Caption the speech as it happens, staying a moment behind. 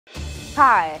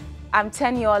Hi, I'm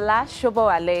Teniola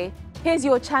Shoboale. Here's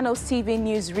your Channels TV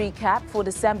News recap for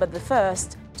December the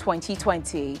 1st,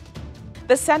 2020.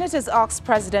 The senators asked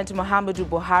President Muhammadu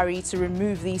Buhari to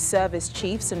remove these service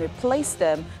chiefs and replace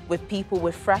them with people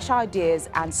with fresh ideas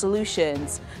and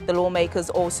solutions. The lawmakers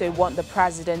also want the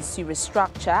president to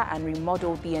restructure and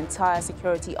remodel the entire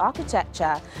security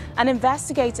architecture and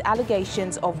investigate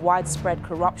allegations of widespread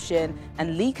corruption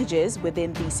and leakages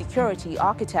within the security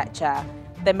architecture.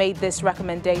 They made this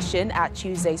recommendation at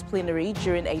Tuesday's plenary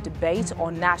during a debate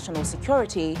on national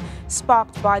security,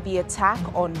 sparked by the attack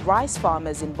on rice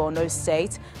farmers in Borno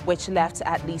State, which left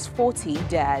at least 40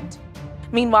 dead.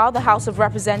 Meanwhile, the House of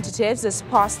Representatives has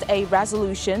passed a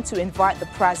resolution to invite the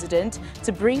president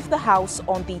to brief the House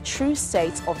on the true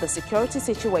state of the security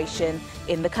situation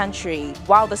in the country.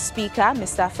 While the Speaker,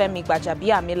 Mr. Femi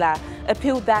Gbajabiamila,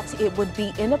 appealed that it would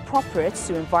be inappropriate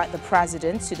to invite the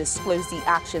president to disclose the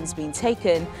actions being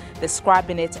taken,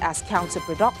 describing it as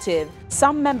counterproductive,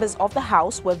 some members of the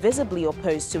House were visibly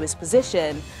opposed to his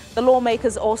position. The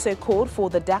lawmakers also called for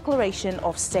the declaration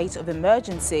of state of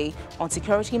emergency on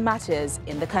security matters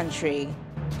in the country.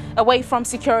 Away from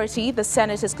security, the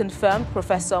Senate has confirmed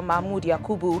Professor Mahmood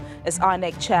Yakubu as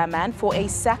INEC chairman for a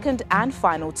second and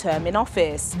final term in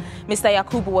office. Mr.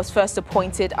 Yakubu was first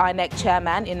appointed INEC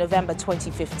chairman in November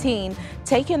 2015,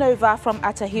 taking over from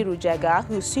Atahiru Jega,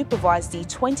 who supervised the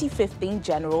 2015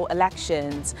 general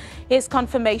elections. His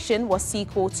confirmation was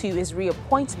sequel to his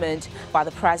reappointment by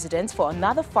the president for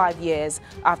another 5 years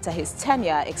after his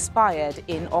tenure expired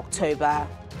in October.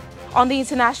 On the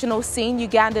international scene,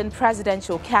 Ugandan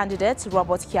presidential candidate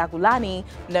Robert Kyagulanyi,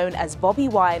 known as Bobby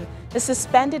Wine, has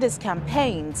suspended his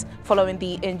campaigns following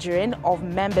the injuring of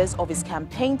members of his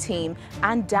campaign team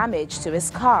and damage to his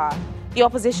car. The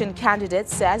opposition candidate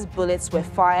says bullets were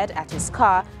fired at his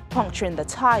car, puncturing the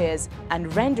tires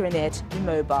and rendering it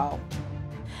immobile.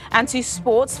 And to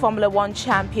sports, Formula One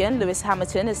champion Lewis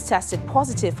Hamilton has tested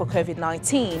positive for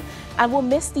COVID-19 and will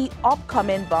miss the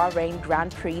upcoming Bahrain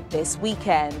Grand Prix this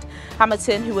weekend.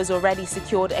 Hamilton, who has already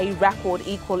secured a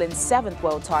record-equaling 7th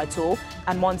world title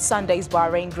and won Sunday's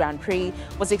Bahrain Grand Prix,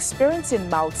 was experiencing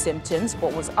mild symptoms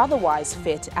but was otherwise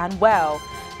fit and well.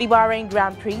 The Bahrain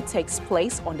Grand Prix takes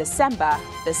place on December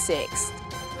the 6th.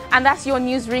 And that's your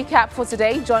news recap for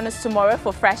today. Join us tomorrow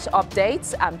for fresh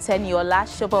updates. I'm Teniola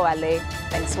Shoboale.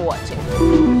 Thanks for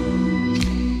watching.